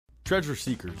Treasure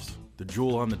Seekers, the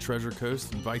jewel on the Treasure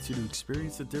Coast, invites you to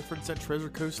experience the difference at Treasure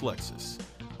Coast Lexus.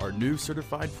 Our new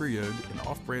certified pre-owned and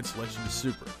off-brand selection is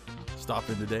super. Stop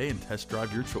in today and test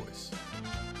drive your choice.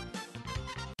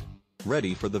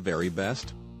 Ready for the very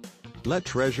best? Let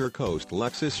Treasure Coast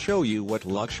Lexus show you what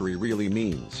luxury really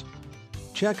means.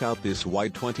 Check out this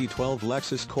white 2012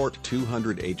 Lexus Court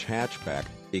 200h hatchback,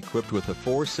 equipped with a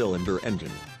 4-cylinder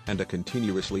engine and a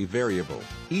continuously variable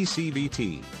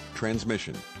ECVT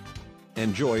transmission.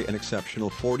 Enjoy an exceptional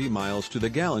 40 miles to the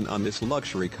gallon on this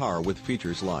luxury car with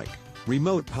features like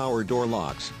remote power door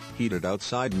locks, heated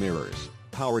outside mirrors,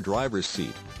 power driver's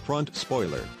seat, front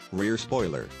spoiler, rear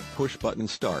spoiler, push-button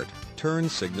start, turn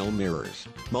signal mirrors,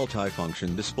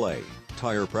 multifunction display,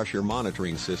 tire pressure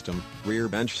monitoring system, rear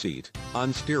bench seat,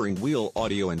 on-steering wheel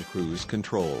audio and cruise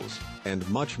controls, and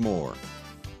much more.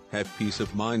 Have peace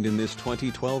of mind in this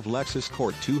 2012 Lexus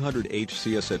Court 200h.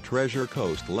 See us at Treasure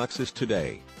Coast Lexus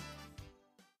today.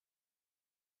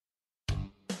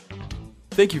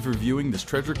 Thank you for viewing this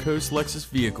Treasure Coast Lexus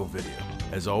vehicle video.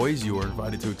 As always, you are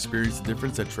invited to experience the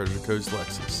difference at Treasure Coast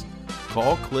Lexus.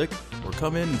 Call, click, or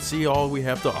come in and see all we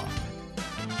have to offer.